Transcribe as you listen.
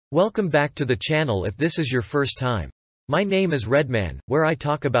Welcome back to the channel if this is your first time. My name is Redman, where I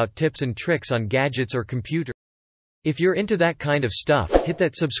talk about tips and tricks on gadgets or computer. If you're into that kind of stuff, hit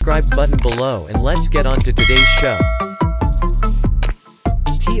that subscribe button below and let's get on to today's show.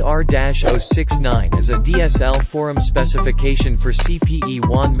 TR069 is a DSL forum specification for CPE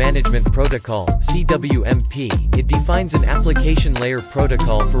WAN Management Protocol (CWMP). It defines an application layer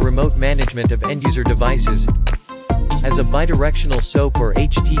protocol for remote management of end-user devices. As a bidirectional SOAP or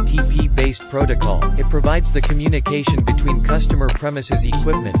HTTP-based protocol, it provides the communication between customer premises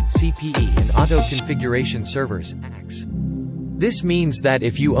equipment (CPE) and auto-configuration servers (ACS). This means that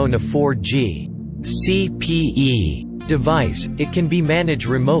if you own a 4G CPE device, it can be managed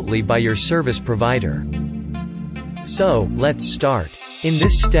remotely by your service provider. So, let's start. In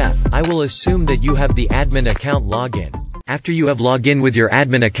this step, I will assume that you have the admin account login. After you have logged in with your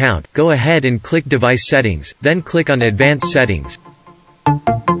admin account, go ahead and click Device Settings, then click on Advanced Settings.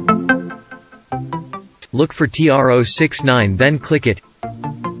 Look for TR069, then click it.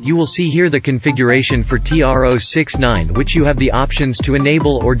 You will see here the configuration for TR069, which you have the options to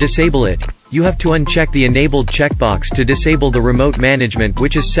enable or disable it. You have to uncheck the Enabled checkbox to disable the remote management,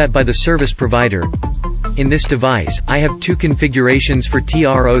 which is set by the service provider. In this device, I have two configurations for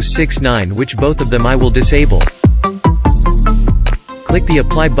TR069, which both of them I will disable. Click the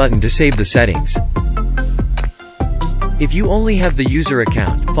Apply button to save the settings. If you only have the user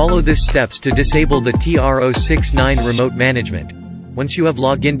account, follow these steps to disable the TR069 remote management. Once you have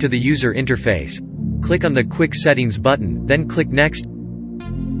logged into the user interface, click on the Quick Settings button, then click Next.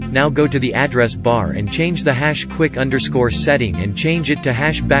 Now go to the address bar and change the #quick_setting and change it to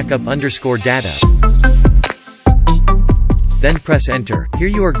 #backup_data. Then press Enter. Here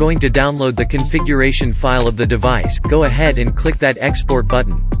you are going to download the configuration file of the device. Go ahead and click that Export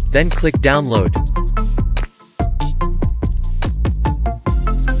button. Then click Download.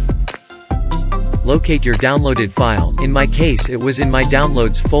 Locate your downloaded file. In my case, it was in my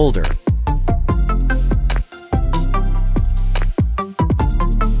Downloads folder.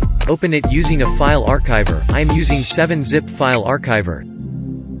 Open it using a file archiver. I am using 7-zip file archiver.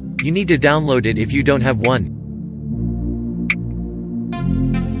 You need to download it if you don't have one.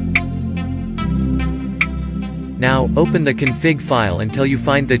 Now, open the config file until you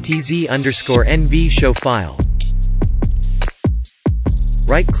find the TZ_NV show file.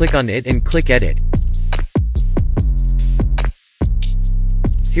 Right-click on it and click Edit.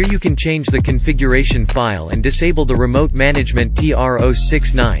 Here you can change the configuration file and disable the remote management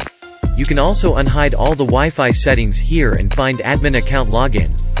TR069. You can also unhide all the Wi-Fi settings here and find admin account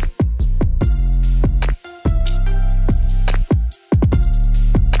login.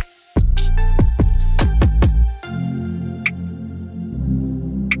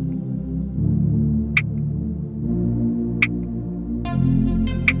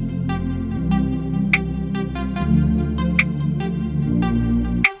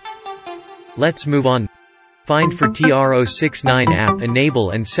 Let's move on. Find for TR069 app, enable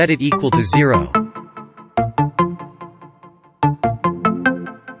and set it equal to 0.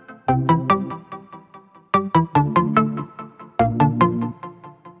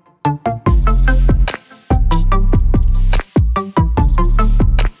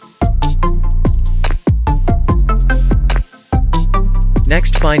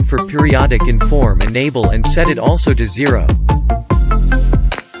 Next, find for periodic inform, enable and set it also to 0.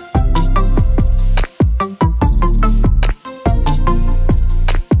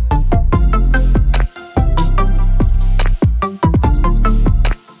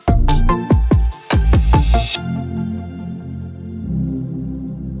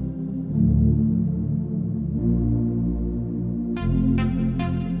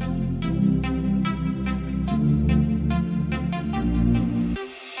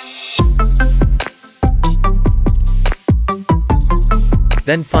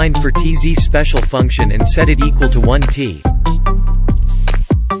 Then find for TZ special function and set it equal to 1T.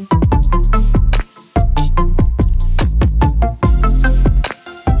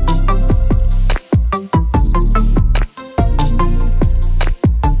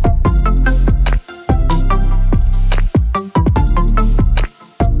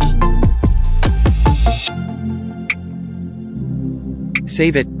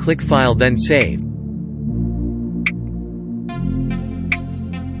 Save it, click File then Save.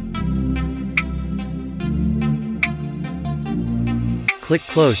 Click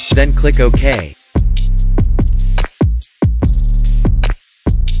Close, then click OK.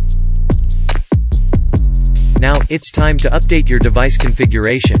 Now, it's time to update your device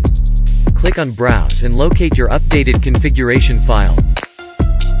configuration. Click on Browse and locate your updated configuration file.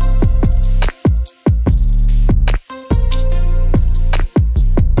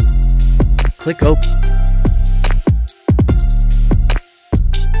 click Open.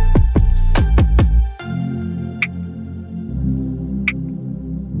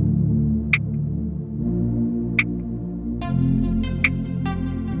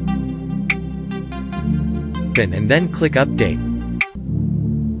 And then click Update.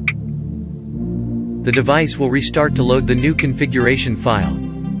 The device will restart to load the new configuration file.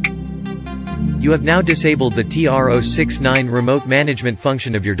 You have now disabled the TR069 remote management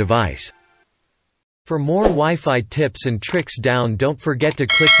function of your device. For more Wi-Fi tips and tricks don't forget to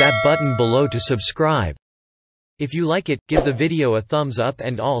click that button below to subscribe. If you like it, give the video a thumbs up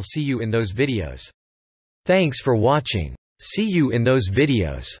and I'll see you in those videos. Thanks for watching. See you in those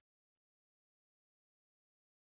videos.